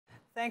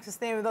Thanks for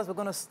staying with us. We're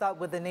going to start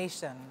with the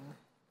nation.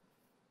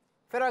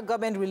 Federal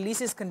government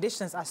releases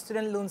conditions as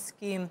student loan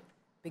scheme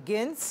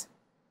begins.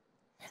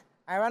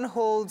 Iran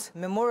holds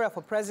memorial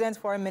for president,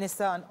 foreign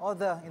minister, and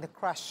other in the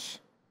crash.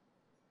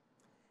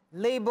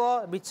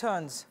 Labour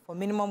returns for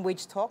minimum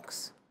wage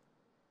talks.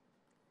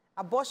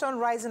 Abortion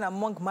rising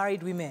among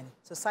married women.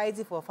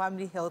 Society for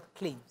Family Health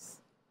claims.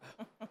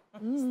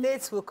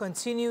 States will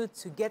continue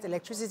to get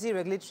electricity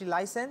regulatory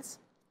license.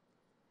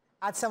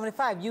 At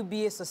 75,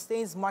 UBA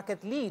sustains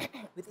market lead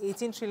with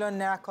 18 trillion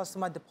naira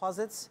customer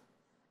deposits.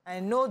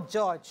 And no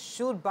judge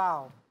should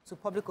bow to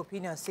public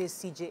opinion, says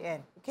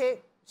CJN. Okay,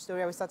 which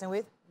story are we starting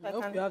with? I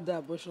hope you have the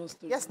abortion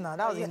story. Yes, no,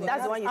 that was it.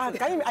 That's the one you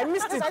said. I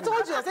missed it. I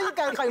told you. I said you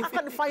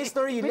can't find a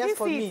story you left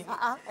for me.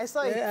 I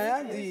saw it. I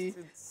had the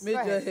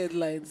major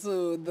headline.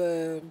 So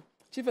the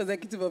Chief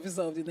Executive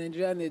Officer of the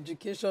Nigerian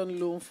Education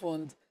Loan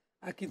Fund,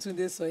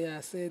 Akintunde Soya,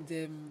 said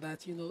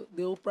that, you know,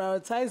 they will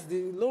prioritize,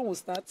 the loan will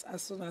start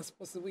as soon as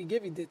possible. He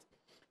gave it date.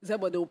 He said,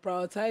 but they will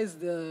prioritize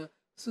the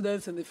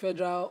students in the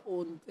federal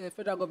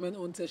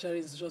government-owned tertiary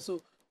institutions.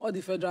 So all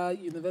the federal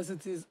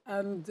universities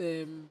and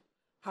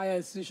higher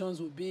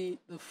institutions will be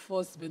the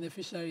first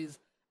beneficiaries.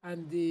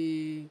 And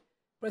the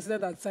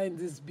president had signed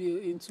this bill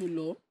into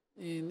law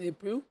in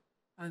April,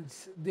 and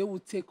they will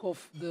take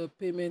off the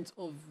payment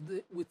of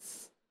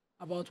with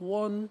about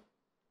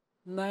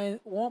it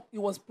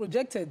was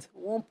projected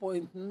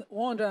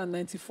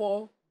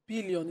 194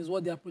 billion is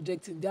what they are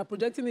projecting. They are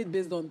projecting it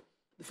based on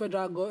the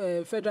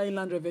Federal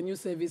Inland Revenue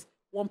Service,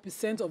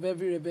 1% of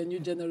every revenue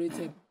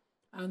generated.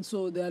 And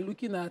so they are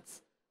looking at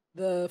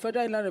the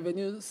Federal Inland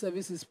Revenue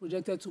Service is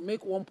projected to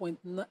make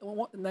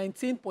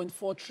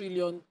 19.4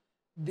 trillion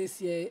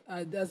this year.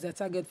 That's their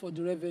target for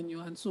the revenue.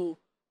 And so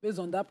based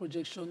on that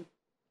projection,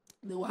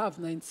 they will have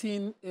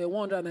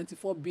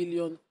 194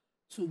 billion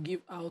to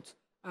give out.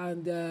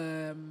 And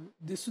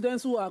the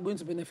students who are going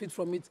to benefit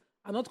from it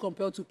are not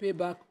compelled to pay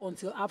back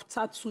until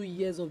after 2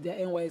 years of their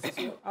NYSC.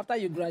 So after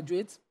you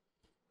graduate,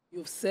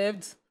 you've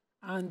served,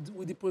 and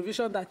with the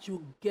provision that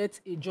you get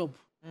a job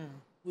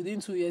within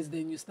 2 years,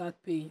 then you start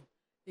paying.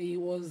 It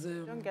was.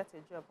 Don't get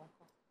a job,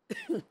 Uncle.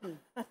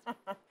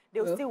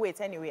 They'll still wait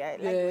anyway. I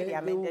like the way they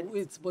amended it.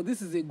 Wait, but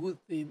this is a good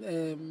thing.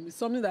 It's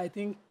something that I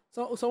think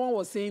someone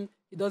was saying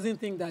he doesn't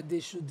think that they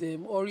should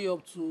hurry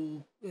up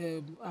to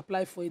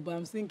apply for it. But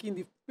I'm thinking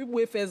the people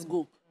who first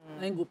go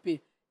and go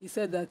pay. He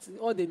said that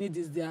all they need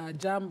is their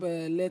JAMB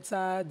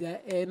letter,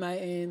 their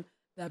NIN,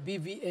 their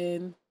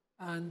BVN,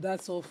 and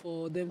that's all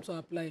for them to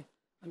apply.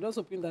 I'm just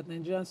hoping that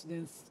Nigerian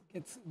students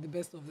get the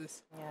best of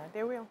this. Yeah,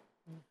 they will.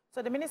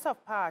 So the Minister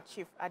of Power,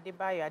 Chief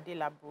Adeboye,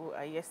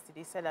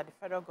 yesterday said that the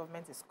federal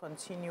government is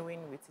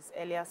continuing with its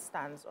earlier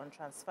stance on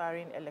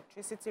transferring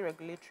electricity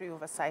regulatory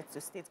oversight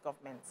to state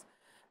governments.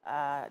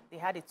 They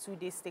had a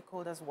 2-day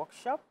stakeholders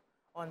workshop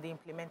on the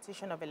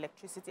implementation of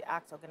Electricity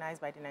Act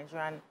organized by the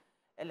Nigerian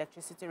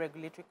Electricity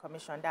Regulatory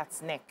Commission,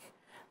 that's NEC.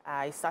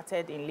 It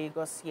started in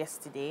Lagos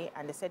yesterday,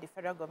 and they said the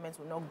federal government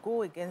will not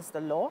go against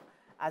the law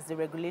as the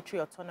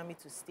regulatory autonomy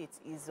to states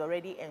is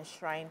already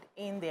enshrined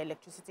in the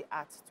Electricity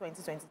Act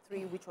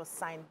 2023, which was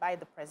signed by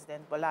the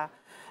President Bola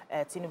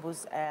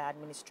Tinubu's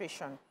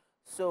administration.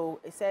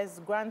 So it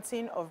says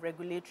granting of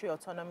regulatory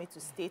autonomy to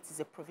states is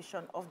a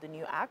provision of the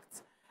new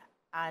act,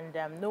 and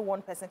no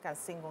one person can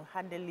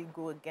single-handedly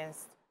go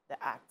against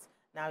the act.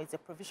 Now, it's a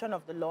provision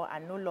of the law,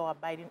 and no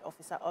law-abiding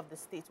officer of the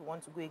state who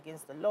wants to go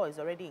against the law is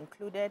already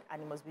included,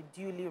 and it must be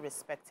duly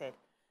respected.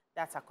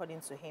 That's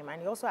according to him.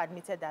 And he also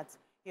admitted that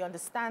he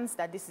understands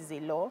that this is a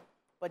law,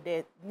 but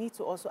they need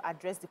to also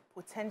address the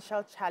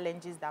potential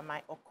challenges that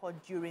might occur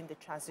during the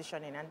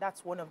transitioning. And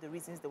that's one of the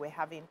reasons they were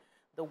having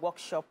the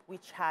workshop,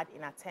 which had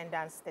in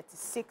attendance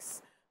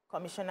 36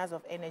 commissioners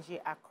of energy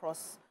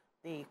across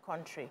the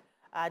country.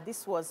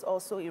 This was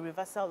also a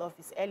reversal of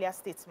his earlier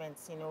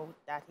statements, you know,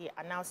 that he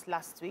announced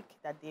last week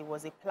that there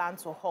was a plan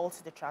to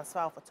halt the transfer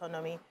of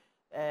autonomy,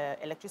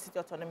 electricity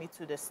autonomy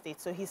to the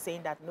state. So he's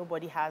saying that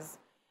nobody has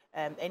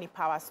any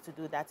powers to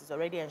do that. It's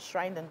already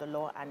enshrined in the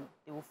law, and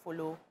they will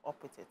follow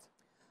up with it.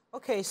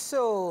 Okay,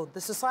 so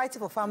the Society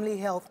for Family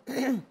Health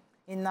in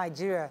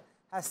Nigeria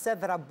has said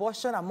that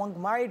abortion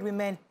among married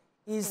women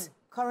is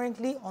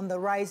currently on the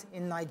rise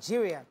in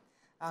Nigeria.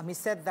 He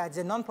said that it's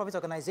a non-profit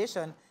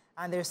organization,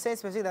 and they're saying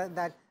specifically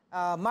that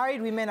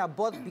married women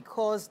abort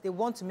because they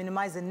want to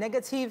minimize the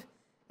negative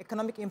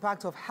economic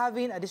impact of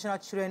having additional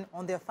children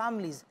on their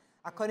families.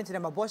 According to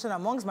them, abortion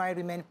amongst married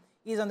women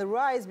is on the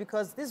rise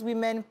because these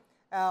women,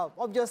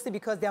 obviously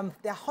because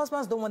their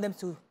husbands don't want them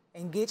to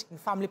engage in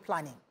family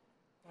planning.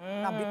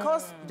 Now,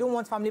 because they don't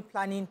want family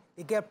planning,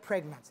 they get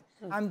pregnant.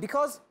 And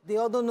because they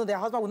all don't know their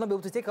husband will not be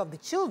able to take care of the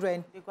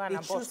children, they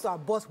choose to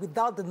abort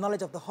without the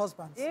knowledge of the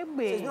husband. So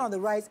it's been on the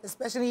rise,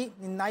 especially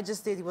in Niger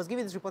State. He was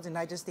giving this report in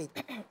Niger State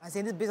and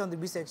saying this based on the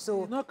research.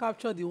 So did not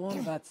capture the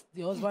one that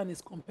the husband is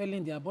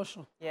compelling the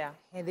abortion. Yeah,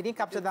 and they didn't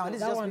capture that one.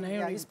 This is just,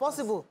 it's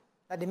possible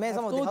that the men,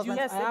 some of the husbands...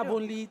 Yes, I have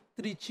only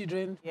 3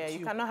 children. Yeah,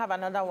 you cannot have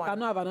another one. You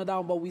cannot have another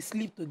one, but we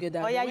sleep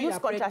together. Oh, yeah, use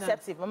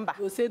contraceptive.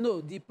 You'll say, no,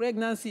 the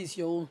pregnancy is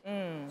your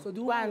own. So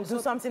go and do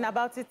something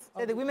about it.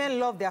 So the women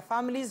love their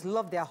families,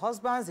 love their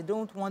husbands. They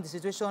don't want the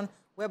situation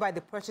whereby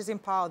the purchasing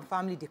power of the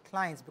family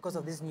declines because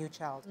of this new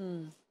child.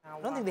 I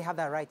don't think they have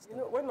that right. You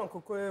know, when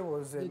Uncle Koye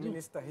was a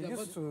minister, he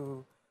used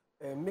to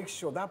make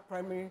sure that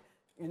primary,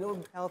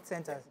 health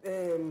centers,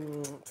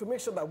 to make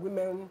sure that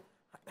women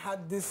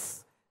had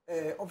this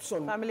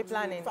option. Family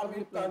planning.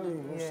 Family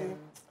planning,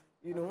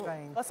 you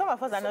know. But some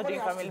of us are not doing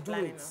family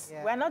planning.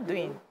 Yeah. We're not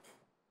doing.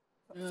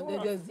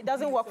 It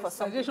doesn't work for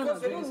some people.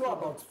 Because they don't know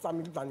about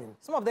family planning.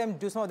 Some of them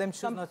do, some of them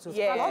choose not to.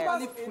 Yeah. A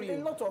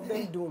lot of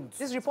them don't.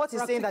 This report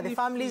is saying that the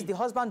families, the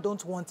husband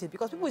don't want it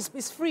because people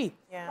it's free.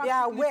 Yeah. They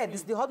are aware.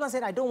 The husband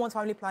said, I don't want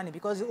family planning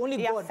because only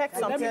God affects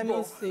can some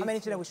determine people. how many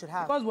children we should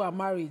have. Because we are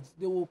married,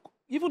 they will,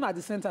 even at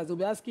the centers, they'll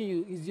be asking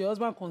you, is your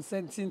husband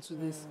consenting to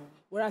this?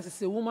 Whereas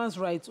it's a woman's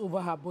right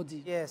over her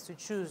body. Yes, to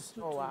choose.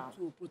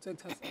 To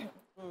protect herself.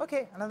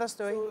 Okay, another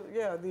story. So,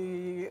 yeah,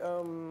 the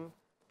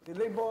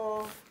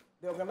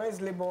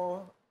organized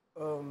labor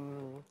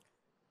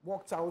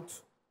walked out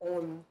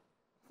on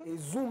a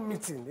Zoom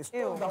meeting. They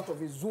stormed out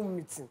of a Zoom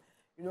meeting.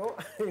 You know,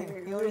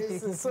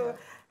 so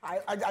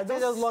I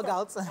just log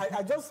out.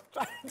 I just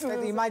tried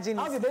to imagine.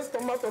 How did they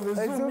storm out of a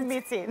Zoom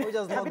meeting? Maybe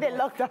they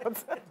locked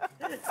out.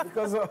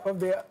 Because of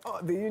the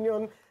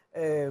union,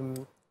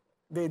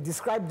 they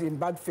described in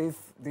bad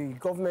faith the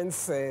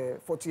government's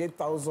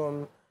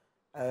 48,000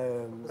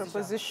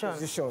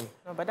 proposition.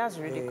 No, but that's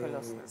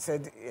ridiculous.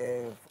 Said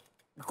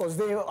because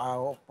they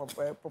are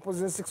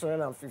proposing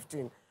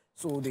 615,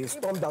 so they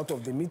stormed out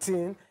of the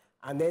meeting,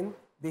 and then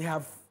they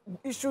have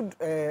issued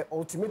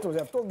ultimatums.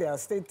 They have told their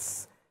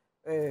states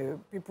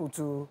people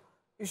to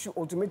issue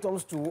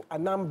ultimatums to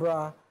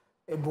Anambra,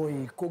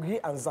 Ebonyi, Kogi,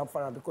 and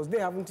Zamfara because they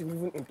haven't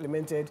even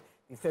implemented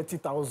the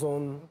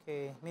 30,000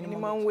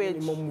 minimum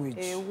wage.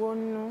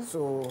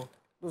 So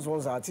those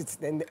ones are at it.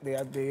 Then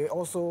they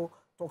also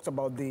talked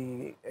about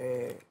the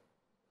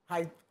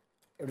high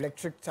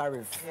electric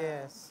tariff.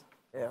 Yes.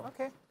 Yeah.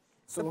 Okay.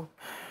 So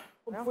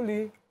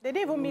hopefully they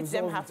didn't even meet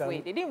them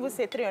halfway. They didn't even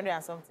say 300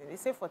 and something. They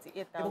say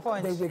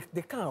 48,000.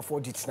 They can't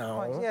afford it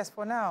now. Punch. Yes,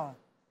 for now.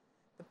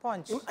 The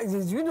punch. Do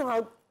you know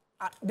how?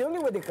 The only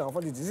way they can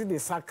afford it is if they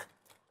sack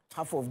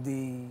half of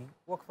the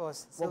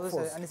workforce.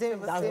 And the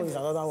same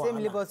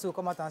labor to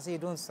come out and say you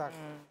don't sack.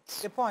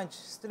 The punch.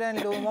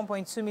 Student loan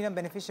 1.2 million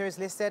beneficiaries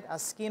listed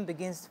as scheme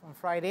begins on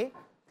Friday.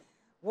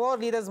 World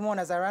leaders mourn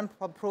as Iran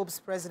probes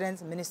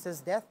president's minister's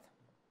death.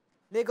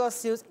 Lagos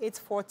seals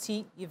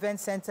 840 event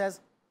centers.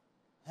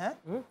 Huh?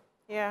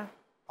 Yeah.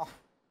 Oh,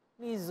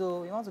 please,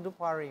 you want to do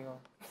party.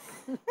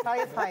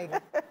 Clarify.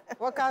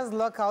 Workers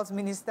lockout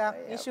minister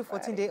issue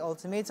 14-day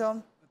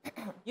ultimatum.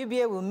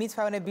 UBA will meet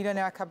 500 billion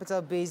naira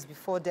capital base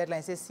before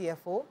deadline, says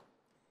CFO.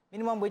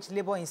 Minimum wage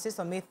labor insists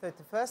on May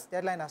 31st.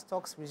 Deadline as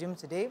talks resume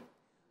today.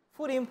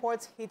 Food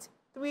imports hit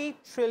 3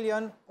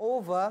 trillion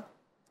over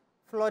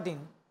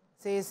flooding,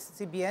 says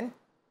CBN.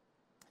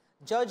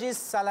 Judges'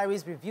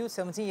 salaries reviewed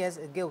 17 years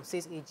ago,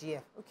 says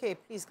AGF. Okay,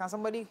 please, can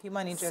somebody,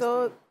 human interest?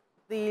 So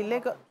the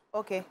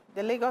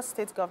Lagos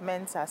State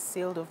government has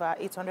sealed over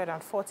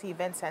 840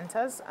 event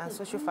centers and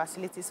social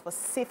facilities for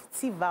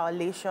safety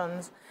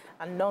violations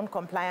and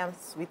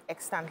non-compliance with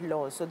extant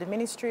laws. So the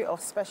Ministry of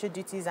Special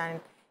Duties and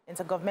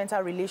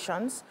Intergovernmental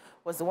Relations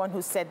was the one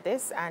who said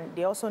this, and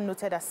they also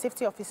noted that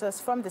safety officers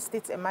from the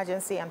State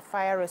Emergency and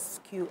Fire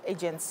Rescue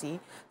Agency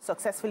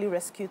successfully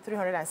rescued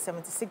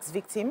 376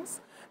 victims,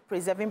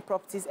 preserving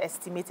properties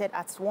estimated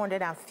at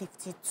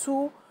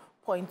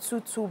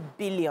 152.22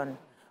 billion,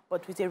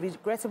 but with a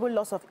regrettable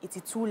loss of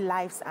 82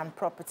 lives and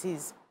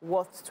properties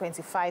worth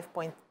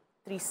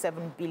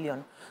 25.37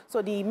 billion.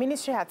 So the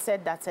ministry had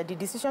said that the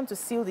decision to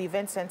seal the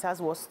event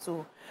centers was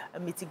to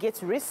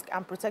mitigate risk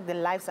and protect the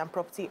lives and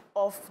property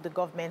of the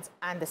government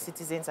and the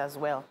citizens as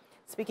well.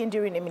 Speaking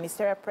during a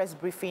ministerial press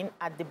briefing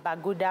at the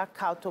Bagoda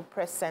Kauto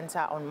Press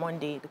Center on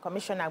Monday, the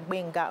Commissioner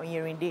Gbenga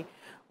Onyerinde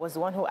was the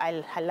one who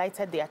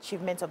highlighted the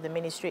achievements of the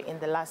ministry in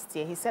the last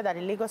year. He said that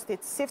the Lagos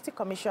State Safety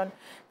Commission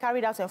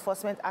carried out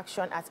enforcement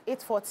action at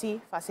 840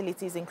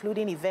 facilities,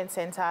 including event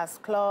centers,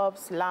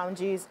 clubs,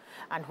 lounges,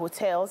 and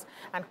hotels,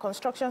 and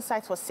construction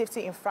sites for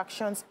safety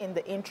infractions in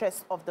the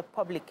interest of the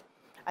public.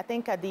 I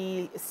think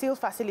the sealed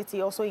facility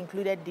also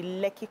included the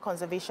Lekki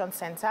Conservation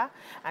Center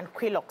and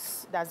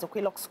Quilox, that's the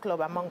Quilox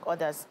Club, among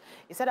others.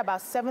 He said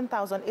about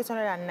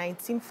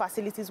 7,819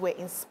 facilities were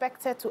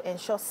inspected to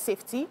ensure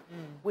safety,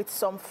 with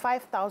some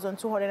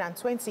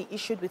 5,220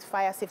 issued with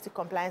fire safety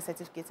compliance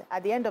certificates.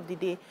 At the end of the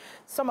day,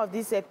 some of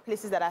these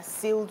places that are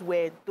sealed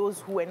were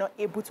those who were not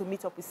able to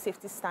meet up with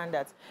safety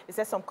standards. He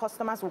said some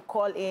customers will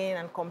call in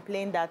and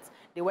complain that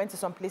they went to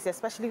some places,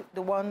 especially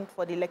the one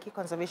for the Lekki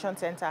Conservation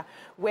Center,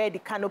 where the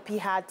canopy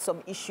had had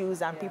some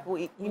issues and people,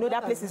 you know,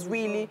 that place is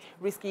really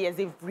risky as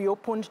they've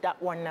reopened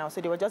that one now.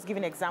 So they were just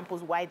giving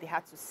examples why they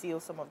had to seal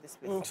some of these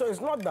places. So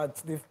it's not that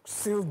they've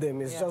sealed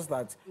them, it's just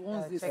that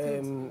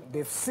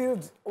they've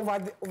sealed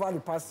over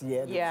the past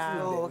year.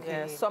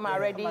 Yeah, some are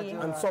ready.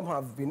 And some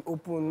have been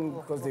open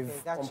because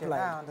they've complied.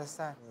 I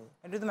understand.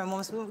 And during my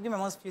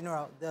mom's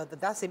funeral,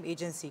 that same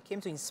agency came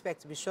to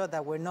inspect to be sure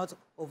that we're not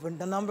over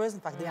the numbers.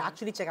 In fact, they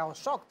actually checked. I was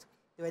shocked.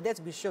 They were there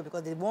to be sure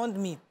because they warned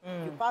me.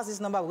 If you pass this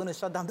number, we're going to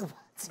shut down the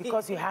party.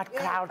 Because you had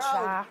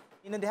crowd.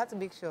 You know, they had to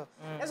make sure.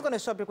 Let's go on a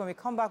short break. When we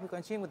come back, we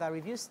continue with our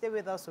review. Stay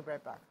with us. We'll be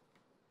right back.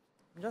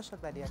 I'm just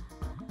shocked that they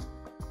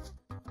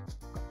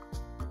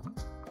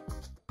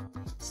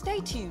Stay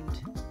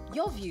tuned.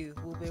 Your View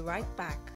will be right back.